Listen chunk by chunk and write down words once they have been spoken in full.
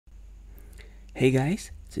Hey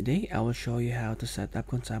guys, today I will show you how to set up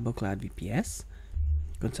Contabo Cloud VPS.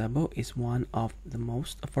 Contabo is one of the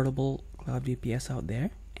most affordable cloud VPS out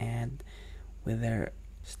there, and with their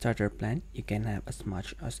starter plan, you can have as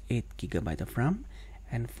much as 8 GB of RAM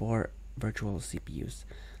and 4 virtual CPUs.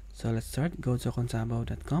 So let's start. Go to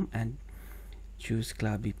contabo.com and choose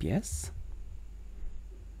Cloud VPS.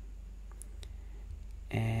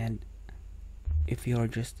 And if you're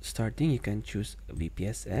just starting, you can choose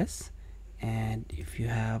VPSS. And if you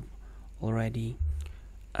have already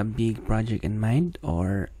a big project in mind,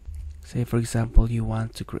 or say for example you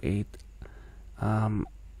want to create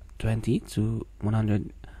 20 to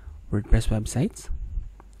 100 WordPress websites,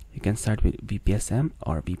 you can start with VPSM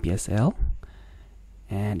or VPSL.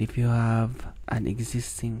 And if you have an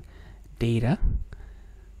existing data,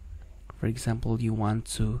 for example you want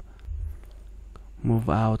to move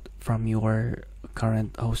out from your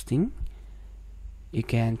current hosting, you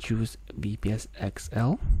can choose VPS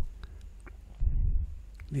XL.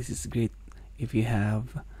 This is great if you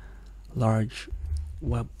have large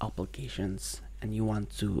web applications and you want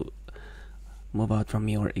to move out from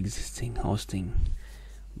your existing hosting.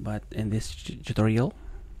 But in this tutorial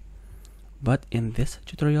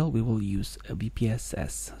we will use a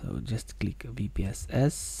VPSS. So just click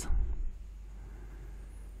VPSS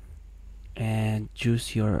and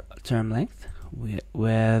choose your term length.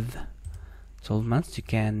 With 12 months you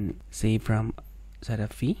can save from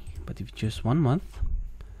setup fee, but if you choose 1 month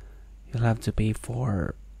you'll have to pay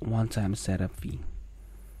for one-time setup fee.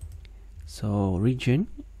 So region,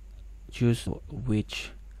 choose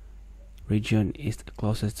which region is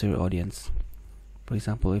closest to your audience. For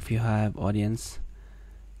example, if you have audience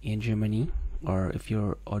in Germany, or if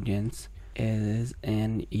your audience is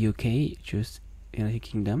in UK, choose United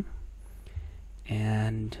Kingdom.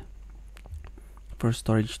 And for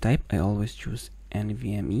storage type, I always choose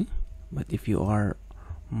NVMe, but if you are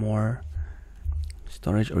more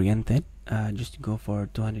storage oriented, just go for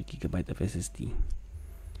 200 GB of SSD.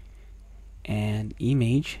 And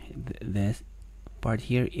image, this part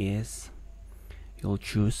here is you'll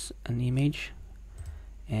choose an image.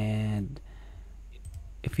 And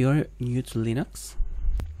if you're new to Linux,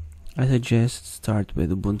 I suggest start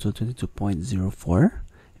with Ubuntu 22.04.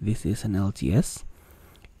 This is an LTS.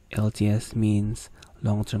 LTS means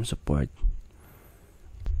long-term support.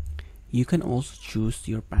 You can also choose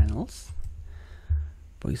your panels.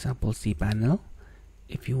 For example, cPanel,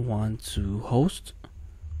 if you want to host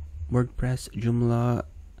WordPress, Joomla,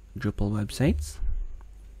 Drupal websites.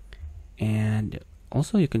 And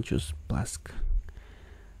also you can choose Flask.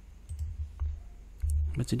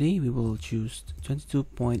 But today we will choose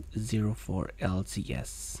 22.04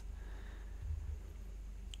 LTS.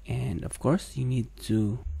 And of course you need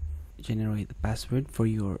to generate a password for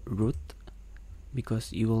your root,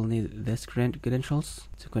 because you will need this credentials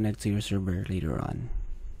to connect to your server later on.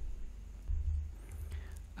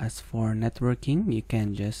 As for networking, you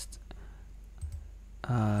can just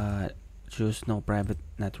choose no private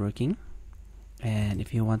networking, and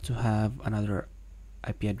if you want to have another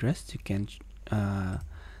IP address you can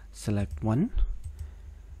select one.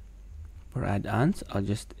 For add-ons, I'll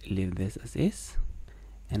just leave this as is.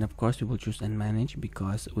 And of course we will choose unmanage,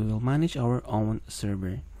 because we will manage our own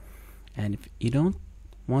server. And if you don't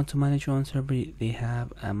want to manage your own server, they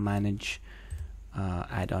have a manage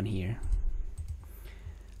add-on here.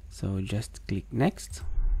 So just click next,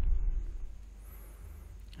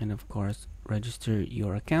 and of course register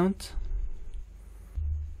your account.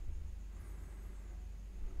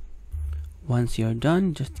 Once you're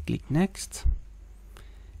done, just click next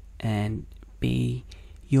and pay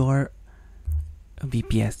your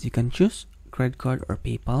VPS. You can choose credit card or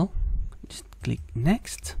PayPal. Just click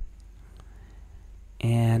next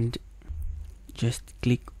and just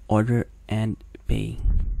click order and pay.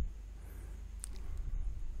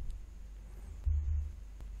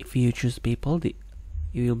 If you choose PayPal,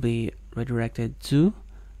 you will be redirected to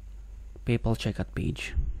PayPal checkout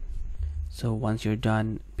page. So once you're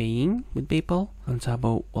done paying with PayPal,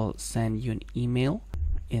 Contabo will send you an email.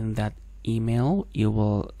 In that email you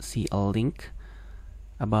will see a link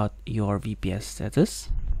about your VPS status.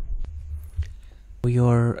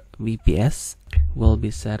 Your VPS will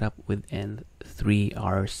be set up within 3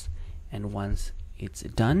 hours, and once it's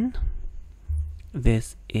done,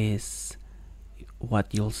 this is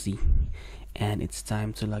what you'll see, and it's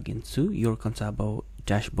time to log into your Contabo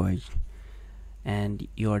dashboard, and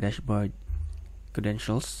your dashboard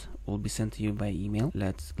credentials will be sent to you by email.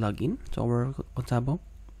 Let's log in to our Contabo.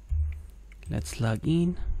 Let's log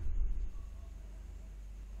in.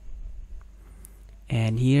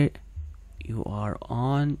 And here you are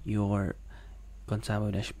on your Contabo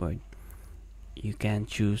dashboard. you can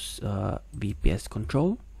choose VPS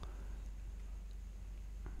control,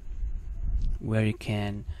 where you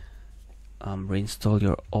can reinstall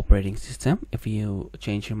your operating system. If you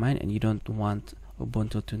change your mind and you don't want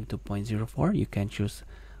Ubuntu 22.04, you can choose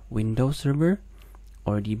Windows Server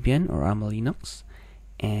or Debian or ARM Linux.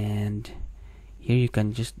 And here you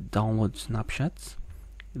can just download snapshots.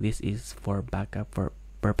 This is for backup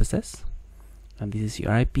purposes. And this is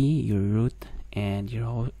your IP, your root, and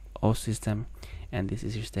your host system, and this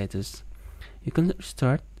is your status. You can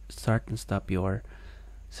start and stop your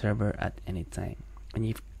server at any time.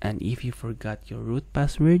 And if you forgot your root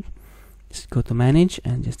password, just go to manage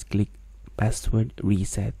and just click password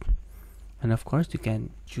reset. And of course, you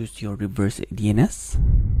can choose your reverse DNS.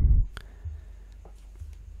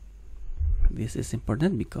 This is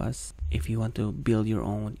important because if you want to build your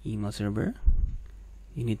own email server,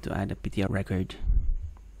 you need to add a PTR record.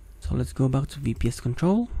 So let's go back to VPS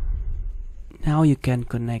control. Now you can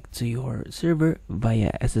connect to your server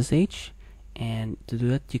via SSH, and to do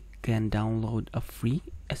that you can download a free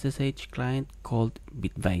SSH client called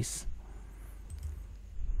Bitwise.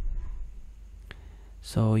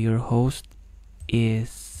 So your host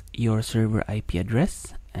is your server IP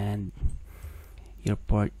address, and your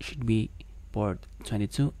port should be port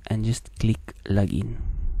 22, and just click login.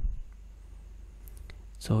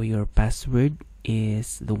 So your password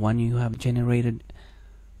is the one you have generated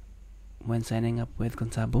when signing up with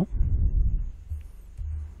Contabo.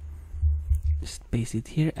 Just paste it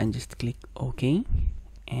here and just click OK,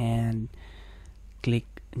 and click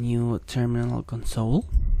new terminal console,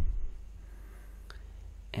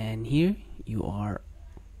 and here you are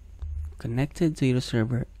connected to your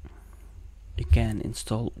server. You can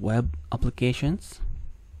install web applications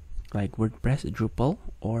like WordPress, Drupal,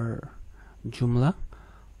 or Joomla,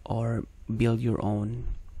 or build your own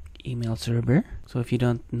email server. So if you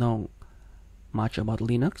don't know much about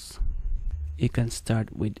Linux, you can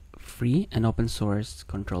start with free and open source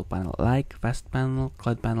control panel like FastPanel,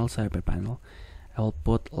 CloudPanel, CyberPanel. I will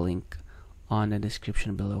put a link on the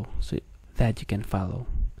description below so that you can follow.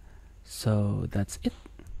 So that's it.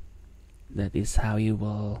 That is how you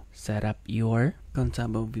will set up your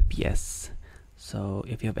Contabo VPS. So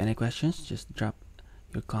if you have any questions, just drop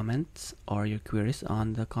your comments or your queries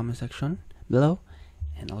on the comment section below,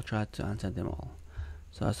 and I'll try to answer them all.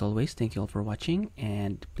 So as always, thank you all for watching,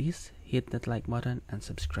 and please hit that like button and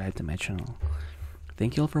subscribe to my channel.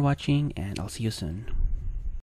 Thank you all for watching, and I'll see you soon.